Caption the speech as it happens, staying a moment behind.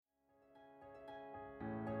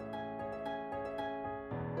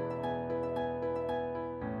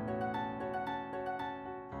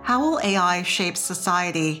How will AI shape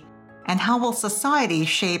society? And how will society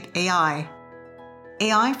shape AI?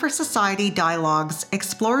 AI for Society Dialogues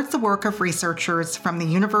explores the work of researchers from the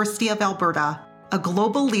University of Alberta, a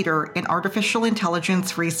global leader in artificial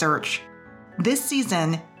intelligence research. This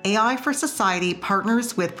season, AI for Society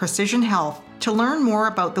partners with Precision Health to learn more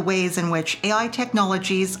about the ways in which AI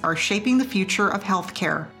technologies are shaping the future of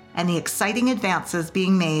healthcare and the exciting advances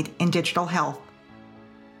being made in digital health.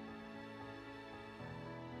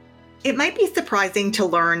 It might be surprising to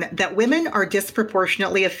learn that women are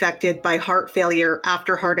disproportionately affected by heart failure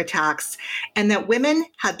after heart attacks, and that women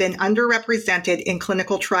have been underrepresented in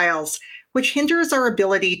clinical trials, which hinders our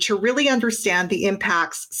ability to really understand the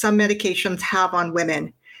impacts some medications have on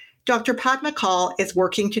women. Dr. Padma Kaul is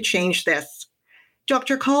working to change this.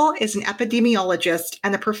 Dr. Kaul is an epidemiologist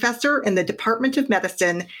and a professor in the Department of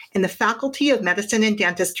Medicine in the Faculty of Medicine and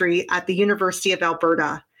Dentistry at the University of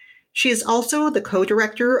Alberta. She is also the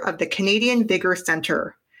co-director of the Canadian Vigor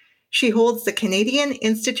Centre. She holds the Canadian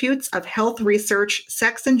Institutes of Health Research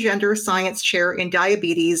Sex and Gender Science Chair in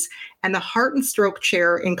Diabetes and the Heart and Stroke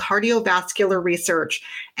Chair in Cardiovascular Research,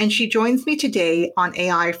 and she joins me today on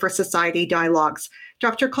AI for Society Dialogues.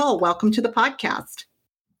 Dr. Kaul, welcome to the podcast.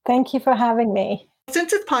 Thank you for having me.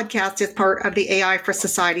 Since this podcast is part of the AI for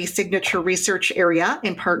Society signature research area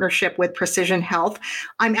in partnership with Precision Health,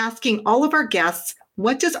 I'm asking all of our guests,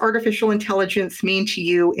 what does artificial intelligence mean to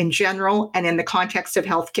you in general and in the context of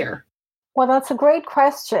healthcare? Well, that's a great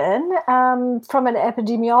question. From an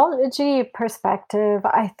epidemiology perspective,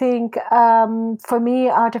 I think for me,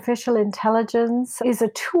 artificial intelligence is a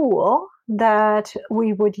tool that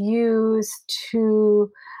we would use to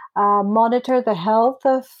monitor the health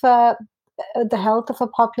of a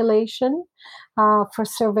population for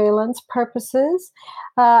surveillance purposes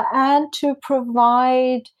and to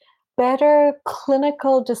provide better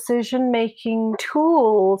clinical decision-making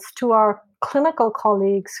tools to our clinical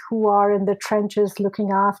colleagues who are in the trenches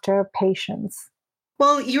looking after patients.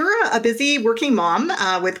 Well, you're a busy working mom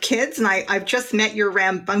with kids, and I've just met your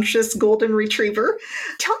rambunctious golden retriever.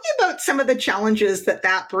 Tell me about some of the challenges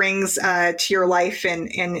that brings to your life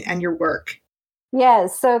and your work.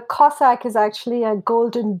 Yes, so Cossack is actually a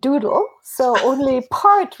golden doodle, so only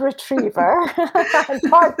part retriever and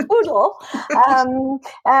part poodle,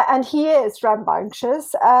 and he is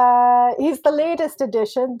rambunctious. He's the latest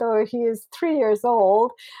addition, though he is 3 years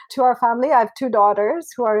old, to our family. I have two daughters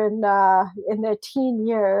who are in their teen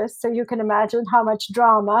years, so you can imagine how much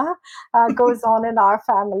drama goes on in our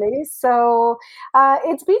family. So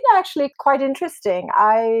it's been actually quite interesting.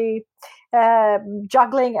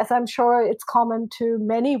 Juggling, as I'm sure it's common to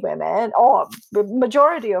many women, or the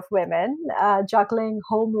majority of women, juggling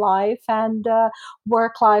home life and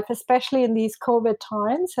work life, especially in these COVID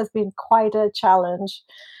times, has been quite a challenge.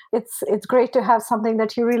 It's great to have something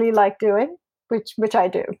that you really like doing, which I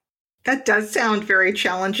do. That does sound very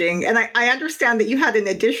challenging. And I understand that you had an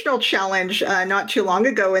additional challenge not too long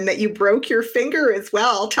ago and that you broke your finger as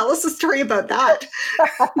well. Tell us a story about that.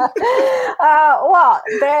 Well,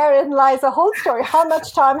 therein lies a whole story. How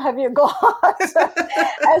much time have you got?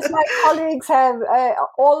 As my colleagues have,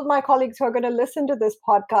 all my colleagues who are going to listen to this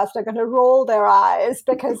podcast are going to roll their eyes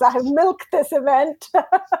because I have milked this event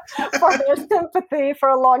for their sympathy for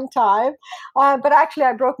a long time. But actually,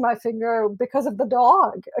 I broke my finger because of the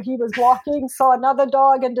dog. He was walking, saw another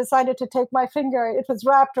dog and decided to take my finger. It was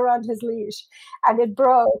wrapped around his leash and it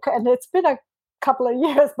broke. And it's been a couple of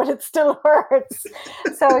years, but it still hurts.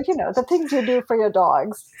 So, the things you do for your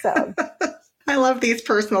dogs. So I love these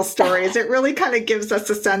personal stories. It really kind of gives us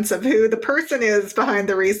a sense of who the person is behind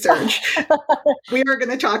the research. We are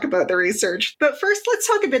going to talk about the research. But first, let's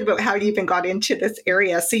talk a bit about how you even got into this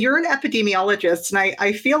area. So you're an epidemiologist, and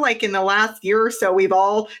I feel like in the last year or so, we've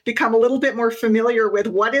all become a little bit more familiar with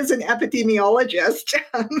what is an epidemiologist.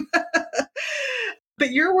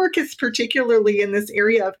 But your work is particularly in this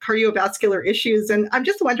area of cardiovascular issues. And I'm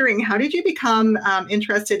just wondering, how did you become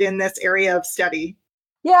interested in this area of study?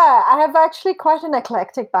 Yeah, I have actually quite an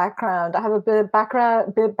eclectic background. I have a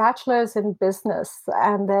bachelor's in business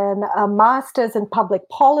and then a master's in public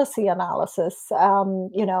policy analysis,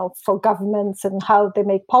 for governments and how they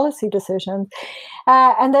make policy decisions,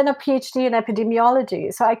 and then a PhD in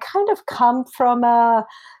epidemiology. So I kind of come from a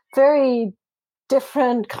very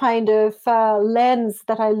different kind of lens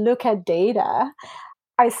that I look at data.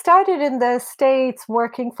 I started in the States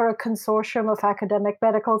working for a consortium of academic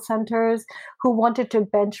medical centers who wanted to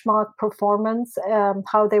benchmark performance,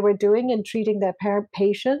 how they were doing in treating their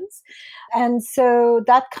patients. And so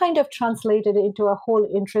that kind of translated into a whole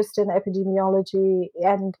interest in epidemiology.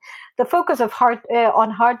 And the focus of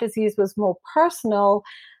on heart disease was more personal.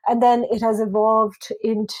 And then it has evolved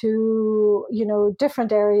into,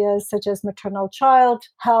 different areas such as maternal child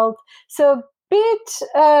health. So be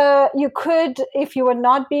it, you could, if you were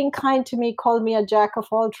not being kind to me, call me a jack of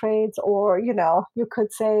all trades, or, you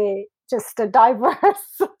could say just a diverse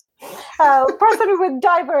person with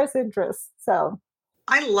diverse interests. So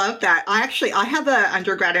I love that. I have an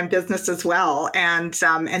undergrad in business as well, and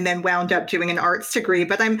then wound up doing an arts degree.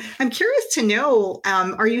 But I'm curious to know,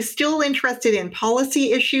 are you still interested in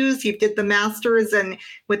policy issues? You did the master's, and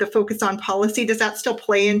with a focus on policy, does that still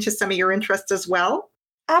play into some of your interests as well?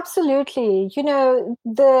 absolutely.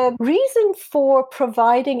 The reason for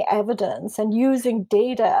providing evidence and using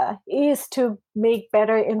data is to make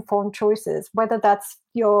better informed choices, whether that's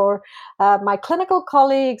my clinical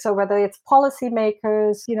colleagues or whether it's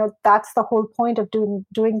policymakers. That's the whole point of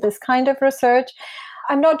doing this kind of research.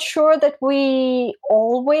 I'm not sure that we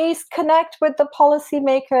always connect with the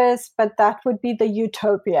policymakers, but that would be the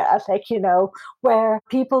utopia, where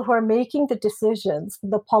people who are making the decisions,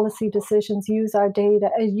 the policy decisions, use our data,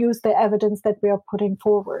 use the evidence that we are putting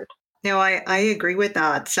forward. No, I agree with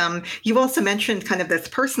that. You've also mentioned kind of this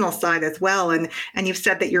personal side as well, and you've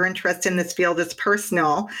said that your interest in this field is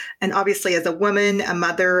personal, and obviously as a woman, a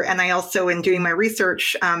mother, and I also, in doing my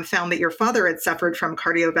research, found that your father had suffered from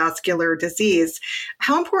cardiovascular disease.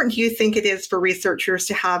 How important do you think it is for researchers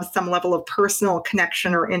to have some level of personal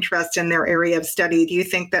connection or interest in their area of study? Do you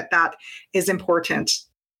think that that is important?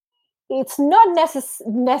 It's not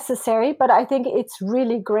necessary, but I think it's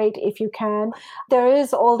really great if you can. There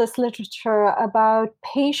is all this literature about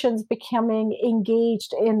patients becoming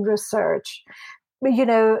engaged in research.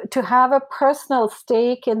 To have a personal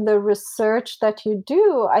stake in the research that you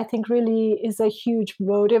do, I think really is a huge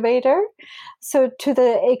motivator. So to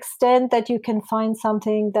the extent that you can find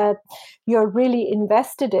something that you're really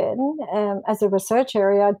invested in as a research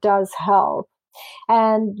area does help.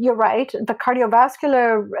 And you're right, the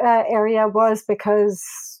cardiovascular area was because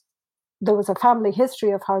there was a family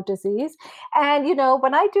history of heart disease. And,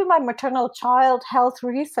 when I do my maternal child health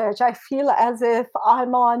research, I feel as if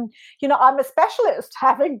I'm I'm a specialist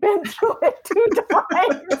having been through it 2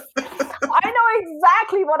 times. I know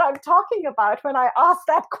exactly what I'm talking about when I ask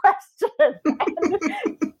that question.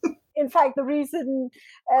 And in fact, the reason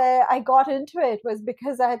I got into it was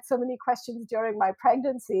because I had so many questions during my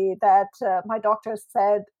pregnancy that my doctor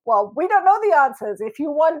said, well, we don't know the answers. If you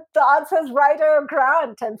want the answers, write a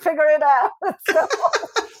grant and figure it out.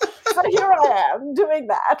 So here I am doing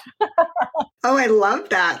that. Oh, I love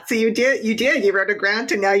that. So you wrote a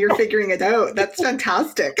grant and now you're figuring it out. That's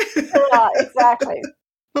fantastic. Yeah, exactly.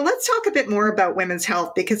 Well, let's talk a bit more about women's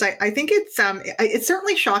health, because I think it's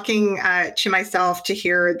certainly shocking to myself to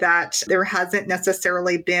hear that there hasn't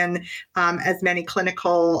necessarily been as many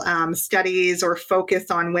clinical studies or focus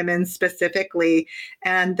on women specifically,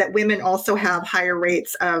 and that women also have higher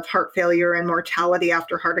rates of heart failure and mortality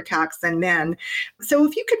after heart attacks than men. So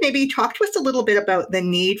if you could maybe talk to us a little bit about the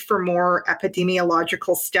need for more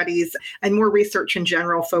epidemiological studies and more research in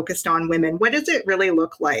general focused on women. What does it really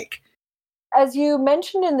look like? As you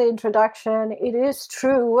mentioned in the introduction, it is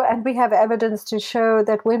true, and we have evidence to show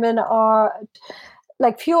that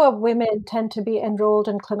fewer women tend to be enrolled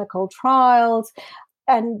in clinical trials.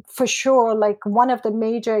 And for sure, one of the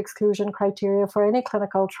major exclusion criteria for any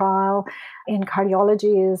clinical trial in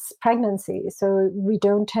cardiology is pregnancy. So we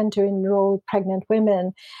don't tend to enroll pregnant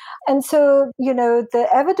women. And so, the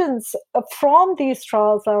evidence from these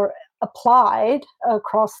trials are applied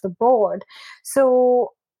across the board.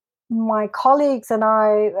 So my colleagues and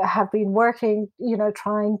I have been working,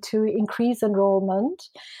 trying to increase enrollment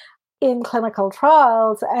in clinical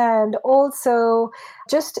trials and also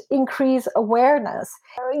just increase awareness.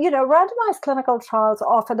 Randomized clinical trials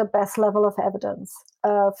offer the best level of evidence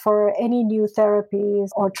for any new therapies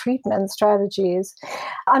or treatment strategies.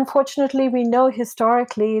 Unfortunately, we know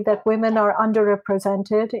historically that women are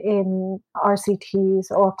underrepresented in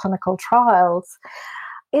RCTs or clinical trials.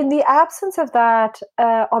 In the absence of that,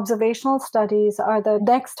 observational studies are the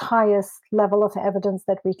next highest level of evidence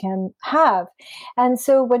that we can have. And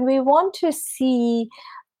so when we want to see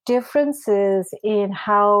differences in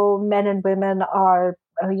how men and women are,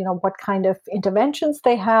 what kind of interventions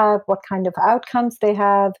they have, what kind of outcomes they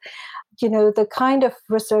have, the kind of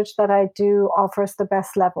research that I do offers the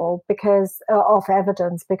best level because of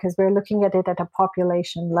evidence, because we're looking at it at a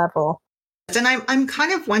population level. And I'm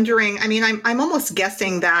kind of wondering, I mean, I'm almost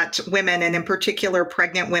guessing that women, and in particular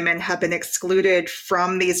pregnant women, have been excluded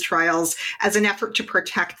from these trials as an effort to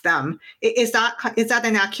protect them. Is that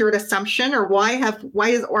an accurate assumption, or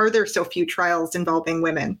are there so few trials involving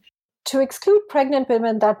women? To exclude pregnant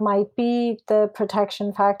women, that might be the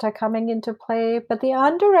protection factor coming into play, but the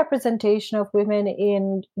underrepresentation of women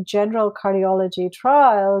in general cardiology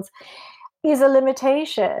trials is a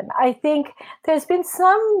limitation. I think there's been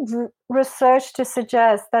some research to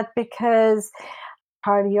suggest that because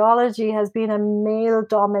cardiology has been a male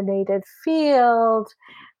dominated field,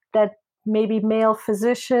 that maybe male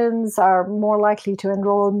physicians are more likely to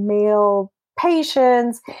enroll male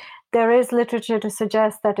patients. There is literature to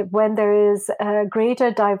suggest that when there is a greater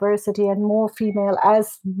diversity and more female,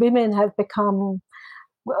 as women have become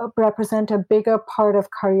represent a bigger part of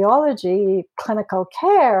cardiology clinical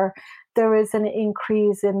care, there is an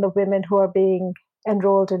increase in the women who are being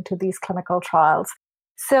enrolled into these clinical trials.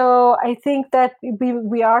 So I think that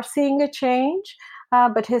we are seeing a change,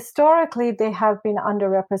 but historically they have been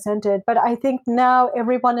underrepresented. But I think now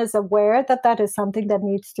everyone is aware that that is something that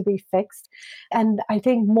needs to be fixed. And I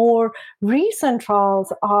think more recent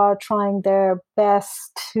trials are trying their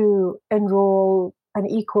best to enroll an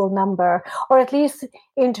equal number, or at least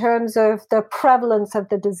in terms of the prevalence of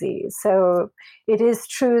the disease. So it is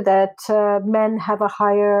true that men have a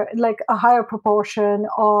higher proportion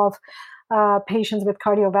of patients with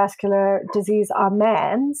cardiovascular disease are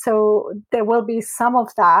men. So there will be some of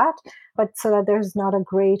that, but so that there's not a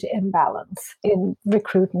great imbalance in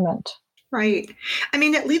recruitment. Right. I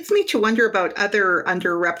mean, it leads me to wonder about other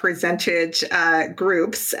underrepresented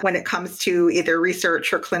groups when it comes to either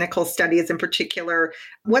research or clinical studies in particular.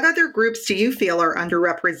 What other groups do you feel are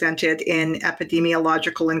underrepresented in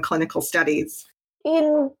epidemiological and clinical studies?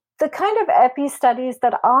 In the kind of epi studies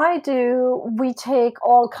that I do, we take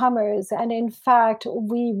all comers. And in fact,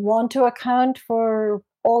 we want to account for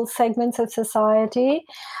all segments of society.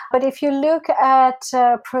 But if you look at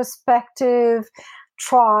prospective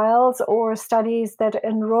trials or studies that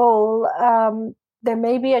enroll, there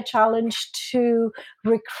may be a challenge to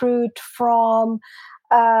recruit from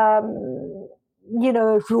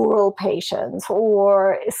rural patients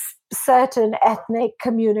or certain ethnic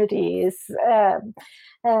communities,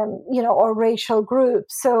 or racial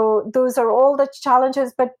groups. So those are all the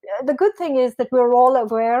challenges. But the good thing is that we're all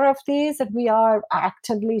aware of these, and we are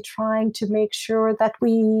actively trying to make sure that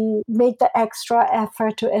we make the extra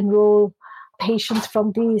effort to enroll patients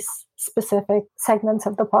from these specific segments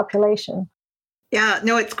of the population. Yeah,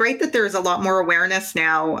 no, it's great that there's a lot more awareness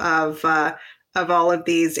now of all of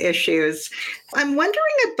these issues. I'm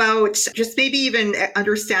wondering about just maybe even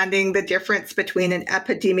understanding the difference between an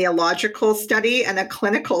epidemiological study and a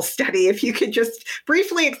clinical study. If you could just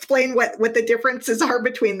briefly explain what the differences are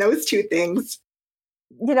between those two things.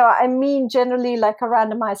 I mean, generally like a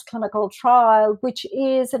randomized clinical trial, which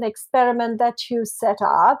is an experiment that you set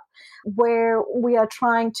up where we are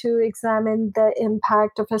trying to examine the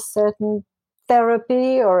impact of a certain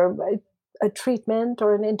therapy or a treatment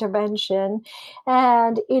or an intervention.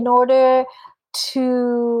 And in order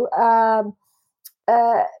to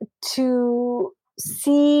to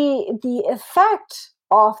see the effect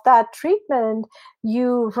of that treatment,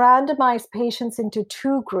 you randomize patients into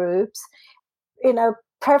two groups.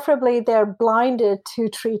 Preferably they're blinded to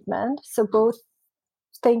treatment, so both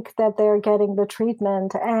think that they're getting the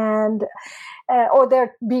treatment and or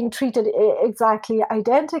they're being treated exactly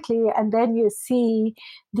identically, and then you see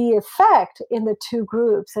the effect in the two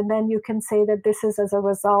groups, and then you can say that this is as a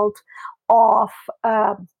result of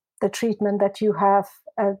the treatment that you have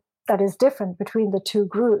that is different between the two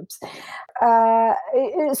groups.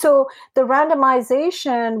 So the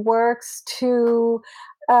randomization works to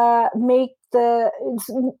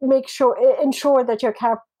ensure that you're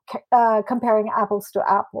comparing apples to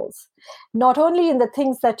apples, not only in the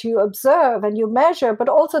things that you observe and you measure, but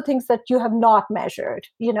also things that you have not measured,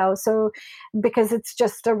 so because it's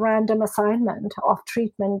just a random assignment of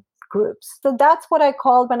treatment groups. So that's what I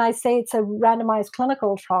call when I say it's a randomized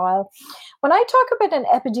clinical trial. When I talk about an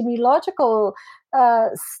epidemiological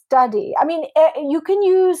study, I mean, you can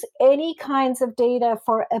use any kinds of data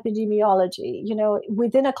for epidemiology.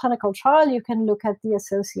 Within a clinical trial, you can look at the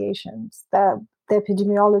associations, the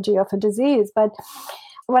epidemiology of a disease. But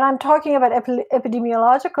when I'm talking about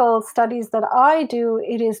epidemiological studies that I do,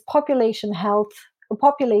 it is population health,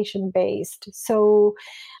 population based. So,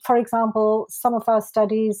 for example, some of our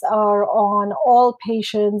studies are on all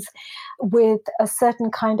patients with a certain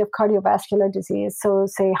kind of cardiovascular disease. So,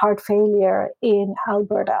 say heart failure in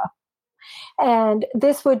Alberta. And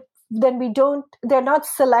this would, then they're not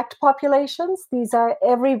select populations. These are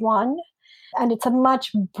everyone. And it's a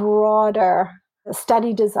much broader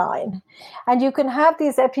study design. And you can have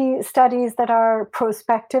these epi studies that are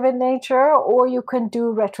prospective in nature, or you can do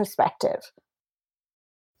retrospective.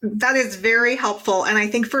 That is very helpful. And I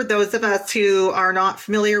think for those of us who are not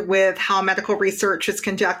familiar with how medical research is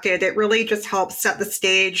conducted, it really just helps set the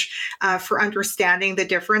stage for understanding the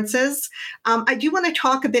differences. I do want to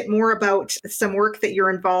talk a bit more about some work that you're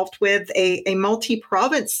involved with, a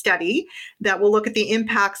multi-province study that will look at the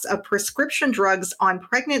impacts of prescription drugs on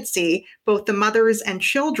pregnancy, both the mothers and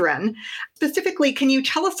children. Specifically, can you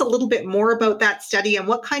tell us a little bit more about that study and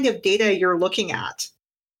what kind of data you're looking at?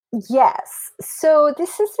 Yes. So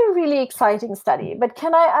this is a really exciting study. But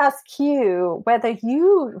can I ask you whether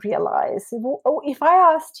you realize, if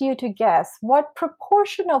I asked you to guess, what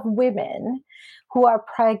proportion of women who are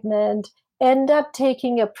pregnant end up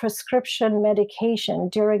taking a prescription medication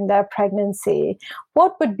during their pregnancy?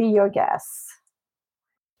 What would be your guess?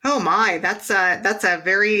 Oh my, that's a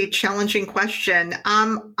very challenging question.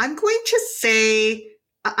 I'm going to say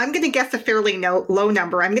I'm going to guess a fairly low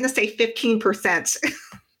number. I'm going to say 15%.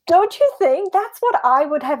 Don't you think that's what I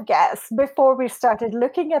would have guessed before we started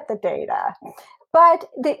looking at the data? But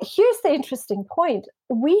here's the interesting point.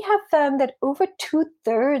 We have found that over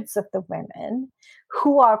two-thirds of the women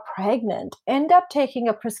who are pregnant end up taking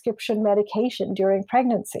a prescription medication during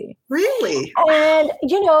pregnancy. Really? And,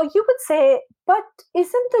 you would say, but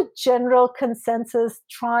isn't the general consensus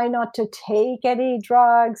try not to take any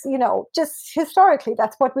drugs? Just historically,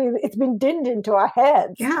 that's what it's been dinned into our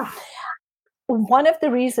heads. Yeah. One of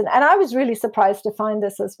the reasons, and I was really surprised to find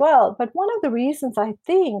this as well, but one of the reasons I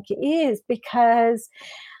think is because,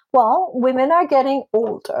 well, women are getting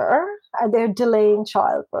older, they're delaying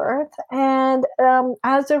childbirth, and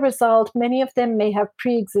as a result, many of them may have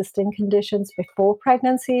pre-existing conditions before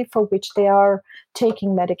pregnancy for which they are taking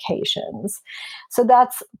medications. So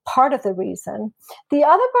that's part of the reason. The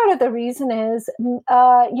other part of the reason is,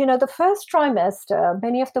 the first trimester,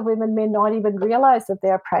 many of the women may not even realize that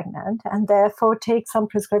they're pregnant and therefore take some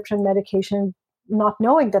prescription medication not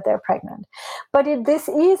knowing that they're pregnant. But this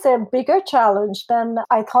is a bigger challenge than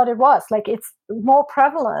I thought it was. Like, it's more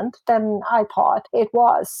prevalent than I thought it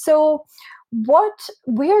was. So what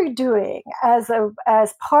we're doing as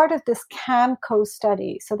part of this CAMCO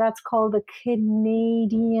study, so that's called the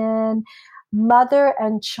Canadian Mother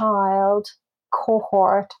and Child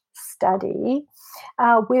Cohort Study,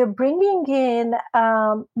 we're bringing in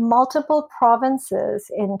multiple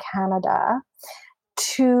provinces in Canada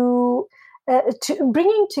to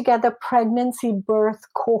bringing together pregnancy birth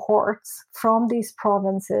cohorts from these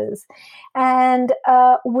provinces. And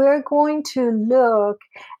we're going to look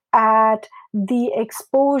at the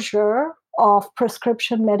exposure of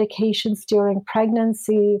prescription medications during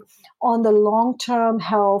pregnancy on the long-term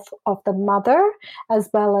health of the mother as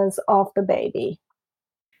well as of the baby.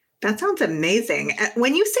 That sounds amazing.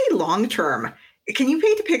 When you say long term, can you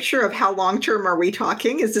paint a picture of how long term are we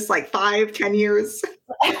talking? Is this like 5, 10 years?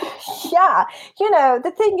 Yeah.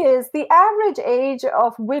 The thing is, the average age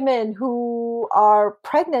of women who are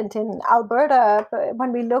pregnant in Alberta,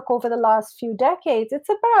 when we look over the last few decades, it's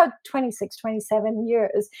about 26, 27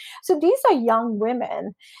 years. So these are young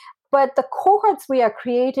women. But the cohorts we are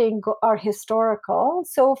creating are historical.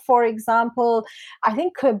 So, for example, I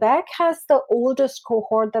think Quebec has the oldest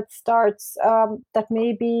cohort that starts, that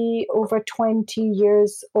may be over 20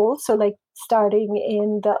 years old. So, like starting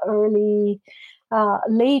in the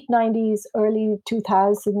late 90s, early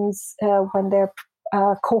 2000s, when their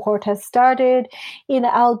cohort has started. In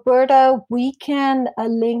Alberta, we can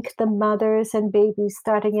link the mothers and babies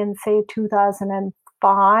starting in, say,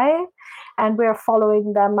 2005. And we're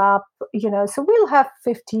following them up, so we'll have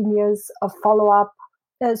 15 years of follow-up.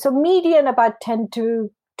 So median about 10 to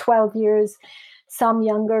 12 years, some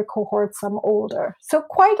younger cohorts, some older. So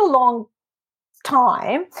quite a long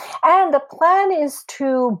time. And the plan is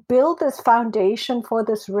to build this foundation for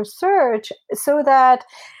this research so that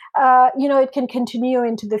it can continue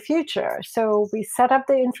into the future. So we set up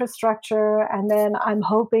the infrastructure, and then I'm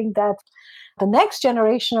hoping that the next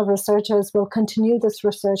generation of researchers will continue this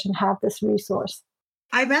research and have this resource.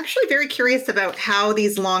 I'm actually very curious about how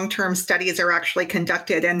these long-term studies are actually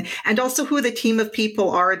conducted, and also who the team of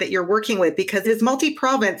people are that you're working with, because it's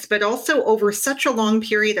multi-province, but also over such a long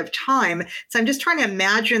period of time. So I'm just trying to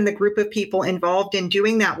imagine the group of people involved in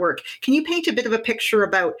doing that work. Can you paint a bit of a picture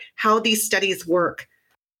about how these studies work?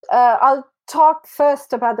 I'll talk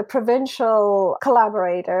first about the provincial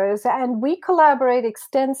collaborators, and we collaborate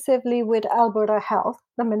extensively with Alberta Health,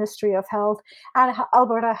 the Ministry of Health, and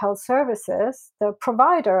Alberta Health Services, the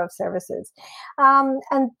provider of services.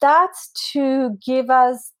 And that's to give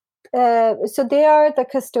us So they are the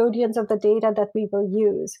custodians of the data that we will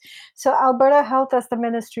use. So Alberta Health, as the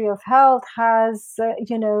Ministry of Health, has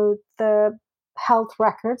the health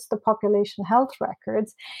records, the population health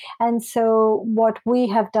records. And so what we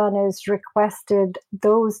have done is requested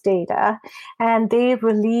those data, and they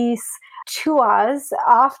release to us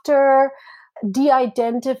after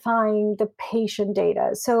de-identifying the patient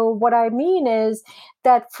data. So what I mean is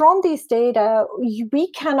that from these data, we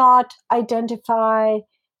cannot identify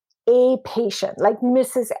a patient like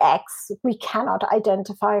Mrs. X. We cannot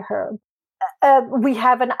identify her. We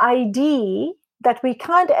have an ID that we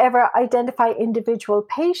can't ever identify individual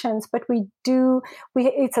patients, but we do.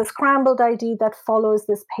 It's a scrambled ID that follows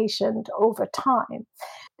this patient over time.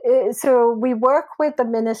 So we work with the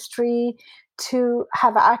ministry to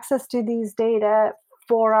have access to these data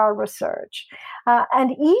for our research.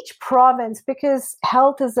 And each province, because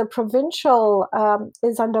health is a provincial,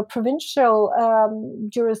 is under provincial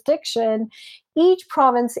jurisdiction, each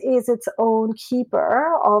province is its own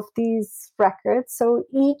keeper of these records. So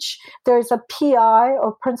there's a PI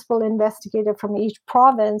or principal investigator from each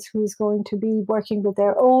province who's going to be working with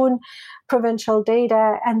their own provincial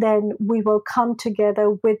data, and then we will come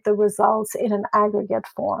together with the results in an aggregate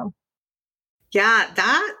form. Yeah,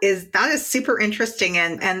 that is super interesting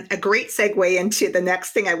and a great segue into the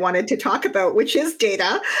next thing I wanted to talk about, which is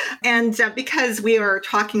data. And because we are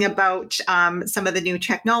talking about some of the new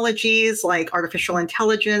technologies like artificial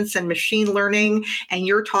intelligence and machine learning, and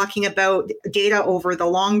you're talking about data over the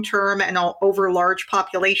long term and over large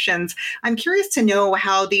populations, I'm curious to know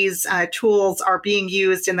how these tools are being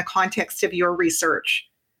used in the context of your research.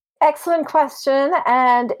 Excellent question.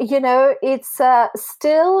 And, it's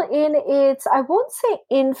still in its, I won't say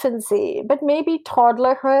infancy, but maybe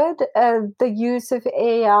toddlerhood, the use of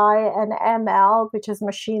AI and ML, which is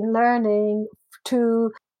machine learning,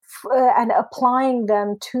 and applying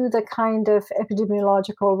them to the kind of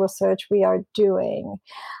epidemiological research we are doing.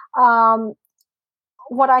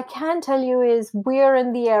 What I can tell you is we're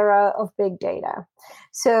in the era of big data.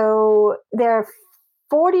 So there are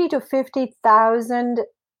 40 to 50,000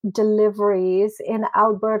 deliveries in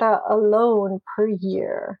Alberta alone per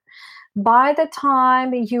year. By the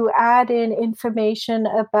time you add in information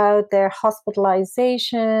about their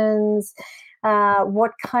hospitalizations,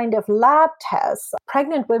 what kind of lab tests,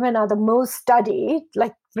 pregnant women are the most studied.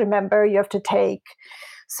 Like, remember, you have to take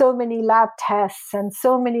so many lab tests and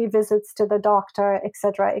so many visits to the doctor, et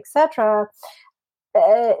cetera, et cetera.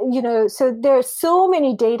 So there are so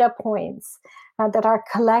many data points that are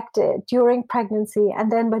collected during pregnancy.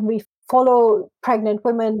 And then when we follow pregnant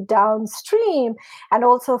women downstream and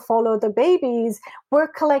also follow the babies, we're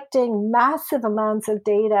collecting massive amounts of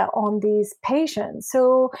data on these patients.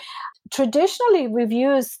 So traditionally, we've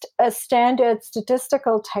used standard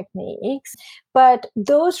statistical techniques, but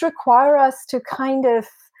those require us to kind of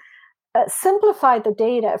simplify the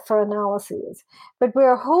data for analyses. But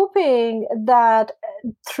we're hoping that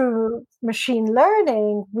through machine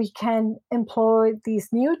learning, we can employ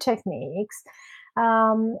these new techniques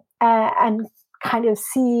and kind of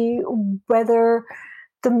see whether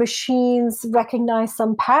the machines recognize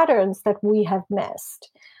some patterns that we have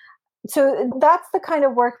missed. So that's the kind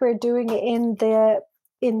of work we're doing in the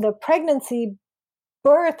pregnancy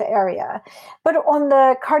birth area. But on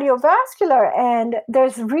the cardiovascular end,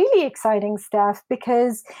 there's really exciting stuff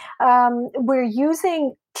because we're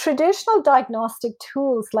using traditional diagnostic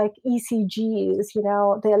tools like ECGs,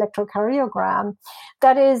 the electrocardiogram,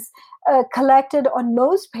 that is collected on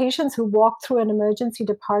most patients who walk through an emergency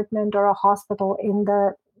department or a hospital in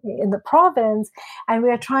the province, and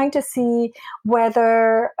we're trying to see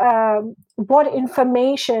whether what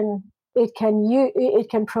information it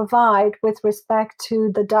can provide with respect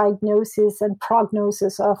to the diagnosis and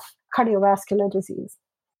prognosis of cardiovascular disease.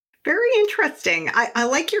 Very interesting. I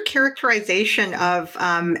like your characterization of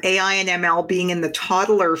AI and ML being in the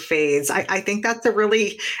toddler phase. I think that's a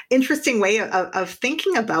really interesting way of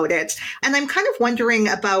thinking about it. And I'm kind of wondering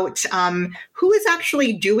about who is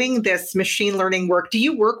actually doing this machine learning work. Do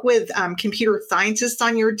you work with computer scientists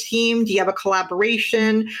on your team? Do you have a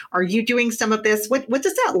collaboration? Are you doing some of this? What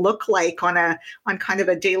does that look like on kind of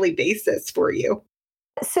a daily basis for you?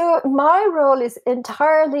 So my role is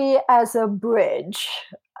entirely as a bridge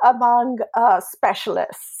among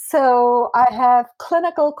specialists. So I have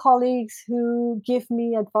clinical colleagues who give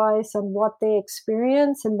me advice on what they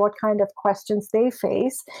experience and what kind of questions they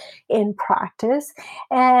face in practice.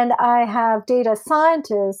 And I have data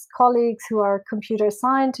scientists, colleagues who are computer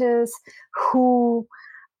scientists who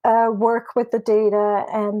work with the data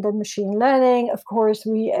and the machine learning. Of course,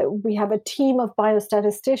 we have a team of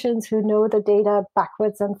biostatisticians who know the data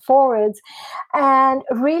backwards and forwards. And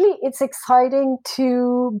really, it's exciting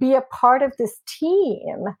to be a part of this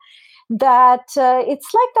team that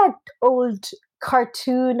it's like that old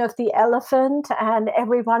cartoon of the elephant and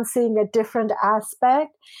everyone seeing a different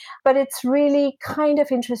aspect, but it's really kind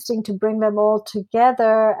of interesting to bring them all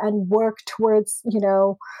together and work towards,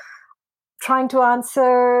 trying to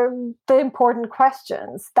answer the important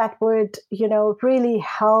questions that would, really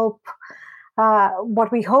help.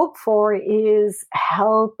 What we hope for is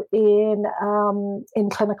help in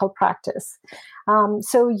clinical practice.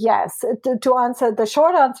 So yes, to answer the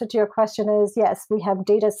short answer to your question is yes, we have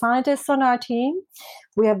data scientists on our team,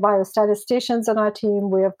 we have biostatisticians on our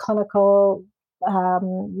team, we have clinical,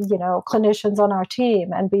 clinicians on our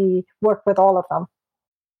team, and we work with all of them.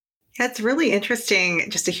 That's really interesting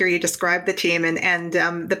just to hear you describe the team and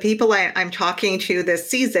the people I'm talking to this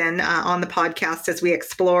season on the podcast as we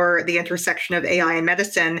explore the intersection of AI and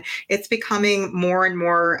medicine. It's becoming more and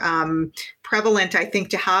more prevalent, I think,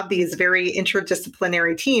 to have these very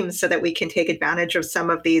interdisciplinary teams so that we can take advantage of some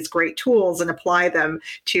of these great tools and apply them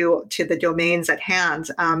to the domains at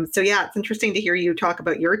hand. So yeah, it's interesting to hear you talk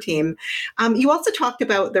about your team. You also talked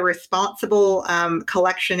about the responsible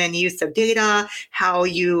collection and use of data, how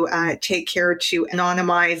you take care to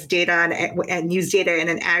anonymize data and use data in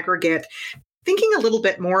an aggregate. Thinking a little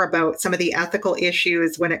bit more about some of the ethical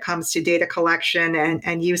issues when it comes to data collection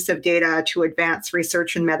and use of data to advance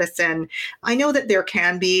research in medicine. I know that there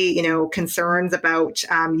can be, concerns about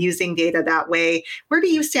using data that way. Where do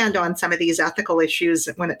you stand on some of these ethical issues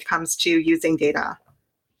when it comes to using data?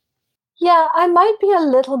 Yeah, I might be a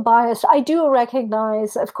little biased. I do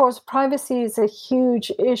recognize, of course, privacy is a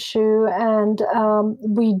huge issue, and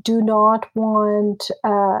we do not want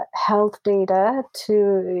health data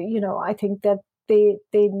to, I think that they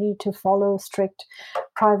need to follow strict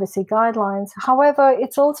privacy guidelines. However,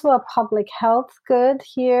 it's also a public health good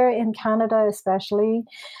here in Canada, especially.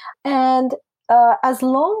 And as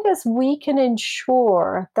long as we can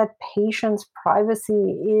ensure that patients' privacy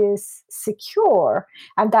is secure,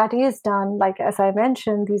 and that is done, like as I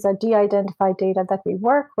mentioned, these are de-identified data that we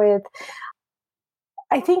work with.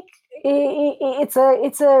 I think we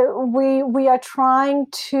are trying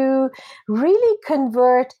to really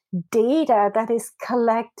convert data that is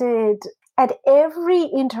collected at every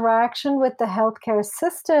interaction with the healthcare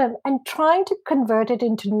system and trying to convert it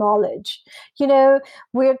into knowledge. We're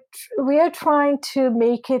trying to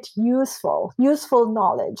make it useful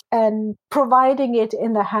knowledge, and providing it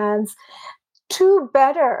in the hands to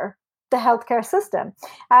better the healthcare system.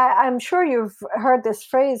 I'm sure you've heard this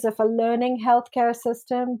phrase of a learning healthcare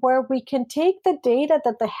system, where we can take the data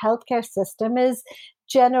that the healthcare system is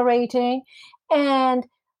generating and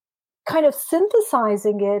kind of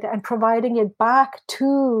synthesizing it and providing it back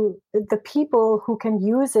to the people who can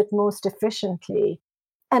use it most efficiently.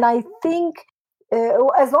 And I think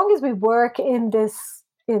as long as we work in this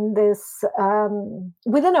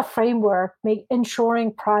within a framework,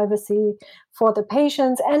 ensuring privacy for the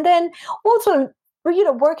patients, and then also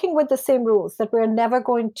working with the same rules that we're never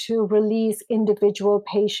going to release individual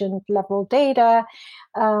patient level data,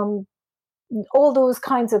 all those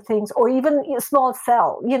kinds of things, or even a small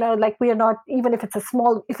cell, like we are not, even if it's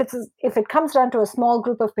if it comes down to a small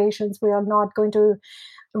group of patients, we are not going to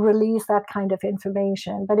release that kind of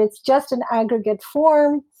information. But it's just an aggregate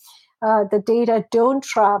form. The data don't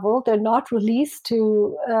travel. They're not released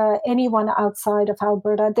to anyone outside of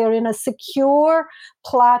Alberta. They're in a secure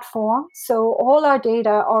platform. So all our data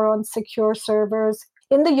are on secure servers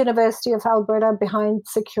in the University of Alberta behind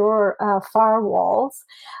secure firewalls.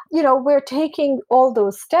 We're taking all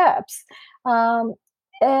those steps. And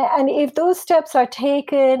if those steps are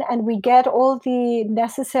taken and we get all the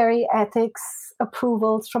necessary ethics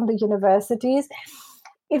approvals from the universities,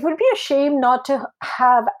 it would be a shame not to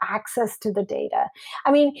have access to the data.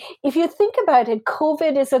 I mean, if you think about it,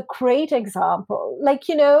 COVID is a great example.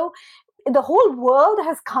 The whole world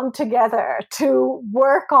has come together to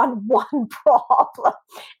work on one problem,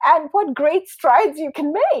 and what great strides you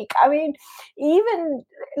can make. I mean, even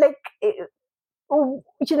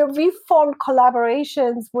we've formed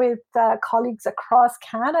collaborations with colleagues across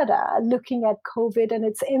Canada looking at COVID and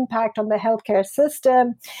its impact on the healthcare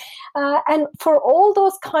system. And for all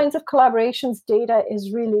those kinds of collaborations, data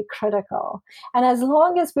is really critical. And as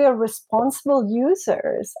long as we are responsible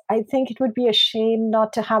users, I think it would be a shame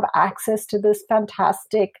not to have access to this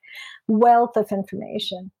fantastic wealth of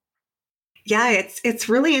information. Yeah, it's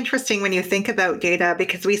really interesting when you think about data,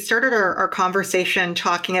 because we started our conversation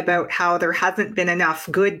talking about how there hasn't been enough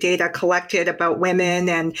good data collected about women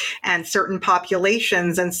and certain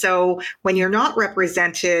populations. And so when you're not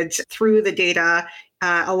represented through the data,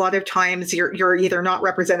 a lot of times you're either not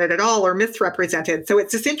represented at all or misrepresented. So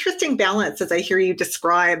it's this interesting balance as I hear you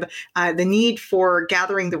describe the need for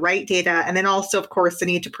gathering the right data, and then also, of course, the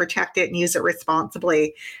need to protect it and use it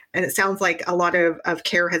responsibly. And it sounds like a lot of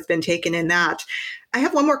care has been taken in that. I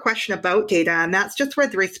have one more question about data, and that's just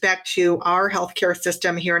with respect to our healthcare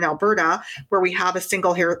system here in Alberta, where we have a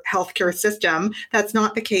single healthcare system. That's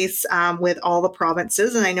not the case with all the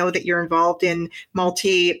provinces, and I know that you're involved in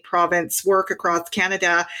multi-province work across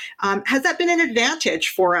Canada. Has that been an advantage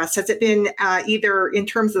for us? Has it been either in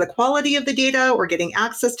terms of the quality of the data or getting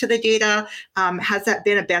access to the data? Has that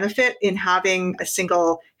been a benefit in having a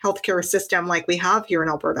single healthcare system like we have here in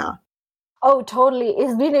Alberta? Oh, totally.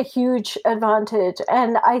 It's been a huge advantage.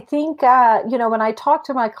 And I think, when I talk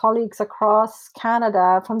to my colleagues across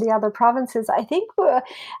Canada from the other provinces, I think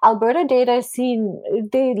Alberta data is seen,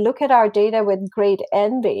 they look at our data with great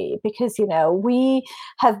envy because, we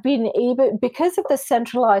have been able, because of the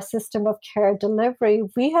centralized system of care delivery,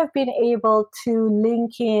 we have been able to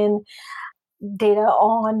link in data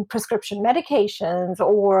on prescription medications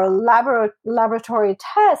or laboratory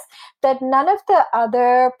tests that none of the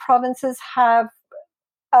other provinces have.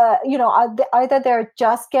 Either they're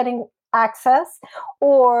just getting access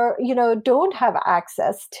or don't have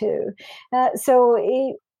access to.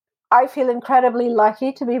 I feel incredibly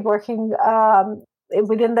lucky to be working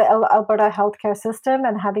within the Alberta healthcare system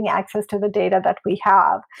and having access to the data that we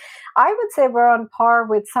have. I would say we're on par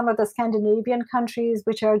with some of the Scandinavian countries,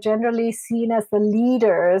 which are generally seen as the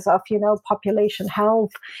leaders of, population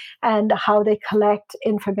health and how they collect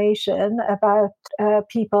information about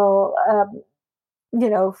people.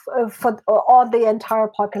 For all the entire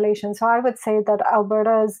population. So I would say that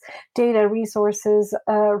Alberta's data resources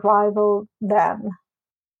rival them.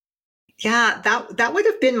 Yeah, that would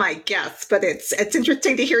have been my guess, but it's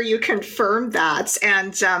interesting to hear you confirm that,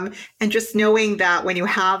 and just knowing that when you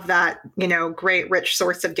have that great rich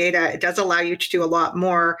source of data, it does allow you to do a lot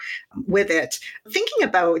more with it. Thinking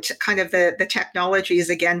about kind of the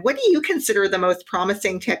technologies again, what do you consider the most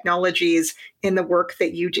promising technologies in the work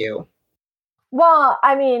that you do? Well,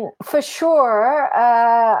 I mean, for sure,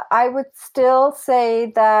 I would still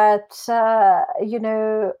say that,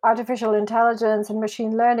 artificial intelligence and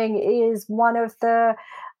machine learning is one of the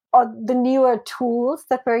newer tools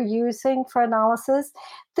that we're using for analysis.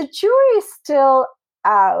 The jury is still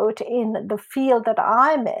out in the field that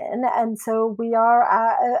I'm in. And so we are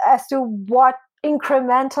as to what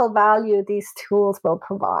incremental value these tools will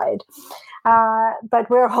provide. But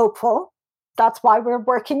we're hopeful. That's why we're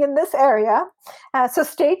working in this area. So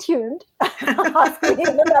stay tuned. Ask me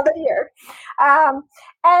in another year. Um,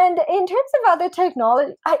 and in terms of other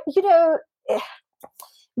technology,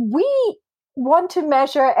 we want to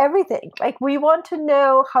measure everything. Like we want to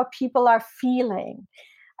know how people are feeling.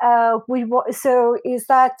 So is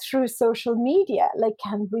that through social media? Like,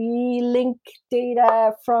 can we link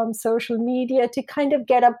data from social media to kind of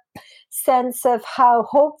get a sense of how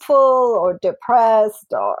hopeful or depressed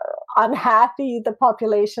or unhappy the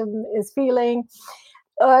population is feeling?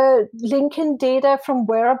 Link in data from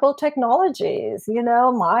wearable technologies,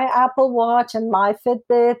 my Apple Watch and my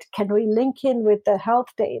Fitbit, can we link in with the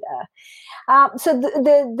health data?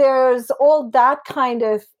 There's all that kind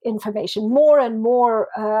of information, more and more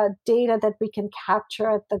data that we can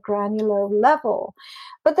capture at the granular level.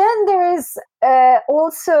 But then there is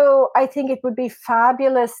also, I think it would be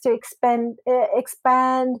fabulous to expand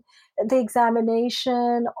the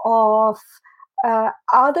examination of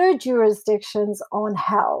other jurisdictions on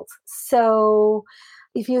health. So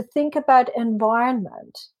if you think about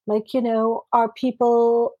environment, like, are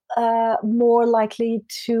people more likely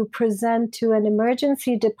to present to an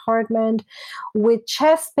emergency department with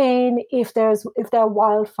chest pain if there are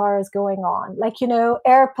wildfires going on? Like,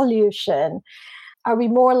 air pollution. Are we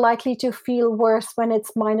more likely to feel worse when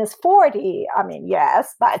it's minus 40? I mean,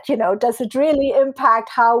 yes, but does it really impact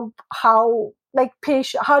how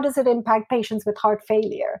does it impact patients with heart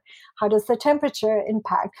failure? How does the temperature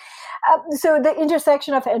impact? So the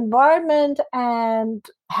intersection of environment and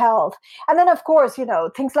health. And then, of course,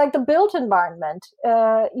 things like the built environment.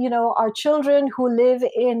 Our children who live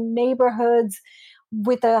in neighborhoods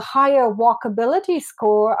with a higher walkability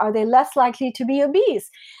score, are they less likely to be obese?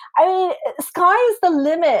 I mean, sky is the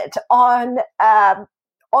limit on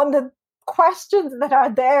the questions that are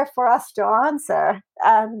there for us to answer.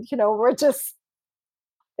 And, we're just,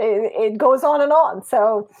 it goes on and on.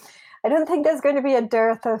 So I don't think there's going to be a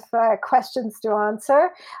dearth of questions to answer.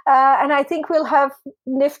 And I think we'll have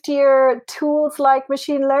niftier tools like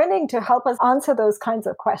machine learning to help us answer those kinds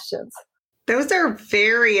of questions. Those are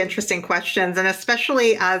very interesting questions. And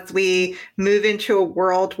especially as we move into a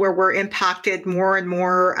world where we're impacted more and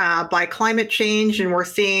more by climate change. And we've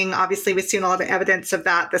seen a lot of evidence of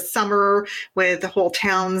that this summer with the whole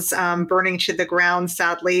towns burning to the ground,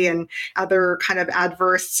 sadly, and other kind of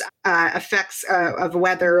adverse effects of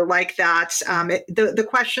weather like that. The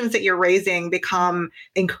questions that you're raising become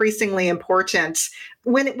increasingly important.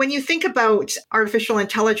 When you think about artificial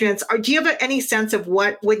intelligence, do you have any sense of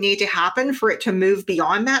what would need to happen for it to move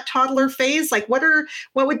beyond that toddler phase? Like what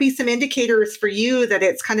would be some indicators for you that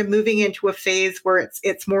it's kind of moving into a phase where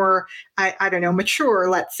it's more, I don't know, mature,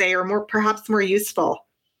 let's say, or perhaps more useful?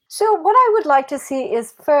 So what I would like to see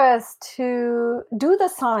is first to do the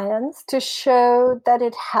science to show that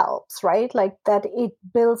it helps, right? Like that it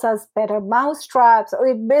builds us better mousetraps, or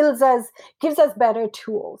it gives us better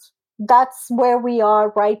tools. That's where we are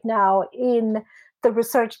right now in the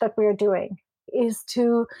research that we're doing, is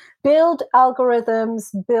to build algorithms,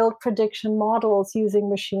 build prediction models using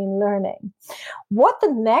machine learning. What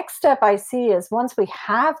the next step I see is, once we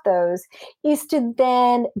have those, is to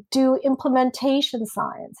then do implementation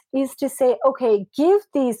science, is to say, okay, give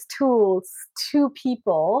these tools to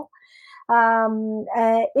people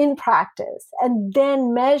in practice, and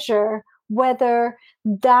then measure whether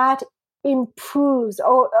that improves,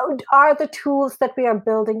 or are the tools that we are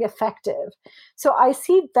building effective. So I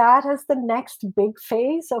see that as the next big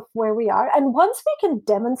phase of where we are. And once we can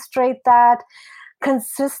demonstrate that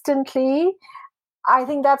consistently, I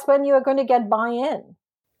think that's when you're going to get buy-in.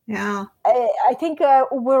 Yeah. I think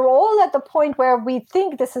we're all at the point where we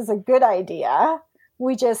think this is a good idea.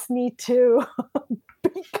 We just need to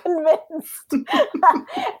be convinced. And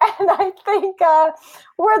I think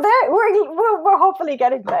we're there. We're hopefully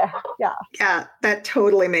getting there. Yeah. Yeah, that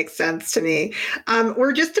totally makes sense to me.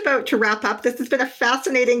 We're just about to wrap up. This has been a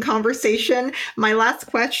fascinating conversation. My last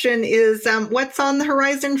question is, what's on the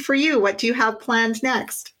horizon for you? What do you have planned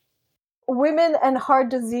next? Women and heart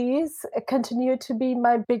disease continue to be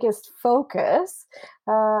my biggest focus.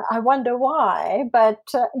 I wonder why, but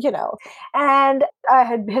and I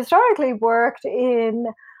had historically worked in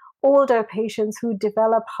older patients who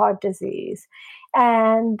develop heart disease,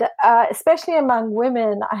 and especially among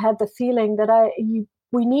women, I had the feeling that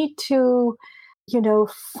we need to,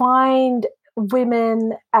 find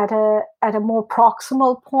women at a more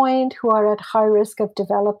proximal point who are at high risk of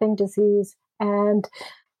developing disease, and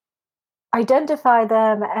identify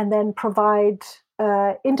them, and then provide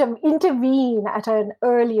intervene at an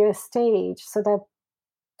earlier stage so that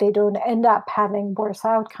they don't end up having worse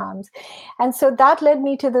outcomes. And so that led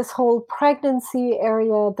me to this whole pregnancy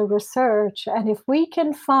area, the research. And if we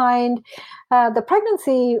can find the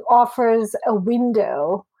pregnancy offers a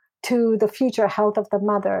window to the future health of the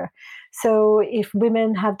mother. So if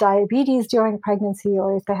women have diabetes during pregnancy,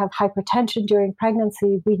 or if they have hypertension during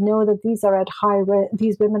pregnancy, we know that these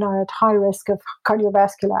women are at high risk of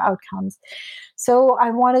cardiovascular outcomes. So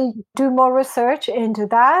I want to do more research into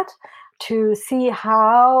that to see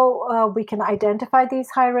how we can identify these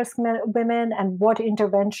high-risk women and what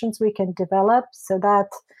interventions we can develop so that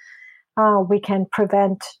we can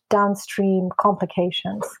prevent downstream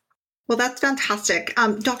complications. Well, that's fantastic.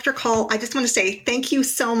 Dr. Kaul, I just want to say thank you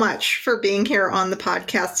so much for being here on the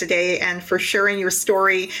podcast today and for sharing your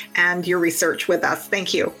story and your research with us.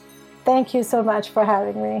 Thank you. Thank you so much for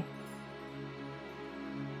having me.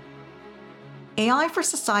 AI for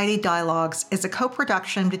Society Dialogues is a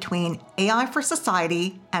co-production between AI for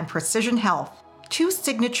Society and Precision Health, two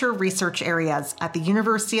signature research areas at the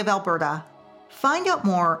University of Alberta. Find out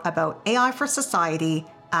more about AI for Society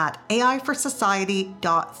at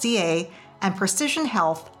aiforsociety.ca and Precision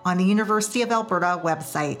Health on the University of Alberta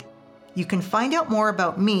website. You can find out more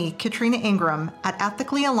about me, Katrina Ingram, at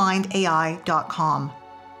ethicallyalignedai.com.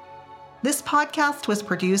 This podcast was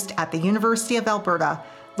produced at the University of Alberta,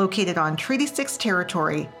 located on Treaty 6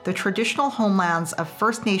 territory, the traditional homelands of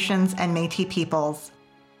First Nations and Métis peoples.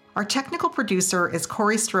 Our technical producer is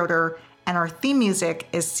Corey Stroder, and our theme music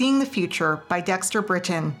is Seeing the Future by Dexter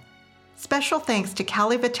Britton. Special thanks to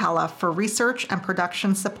Callie Vitella for research and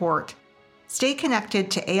production support. Stay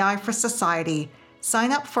connected to AI for Society.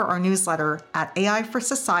 Sign up for our newsletter at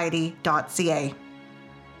aiforsociety.ca.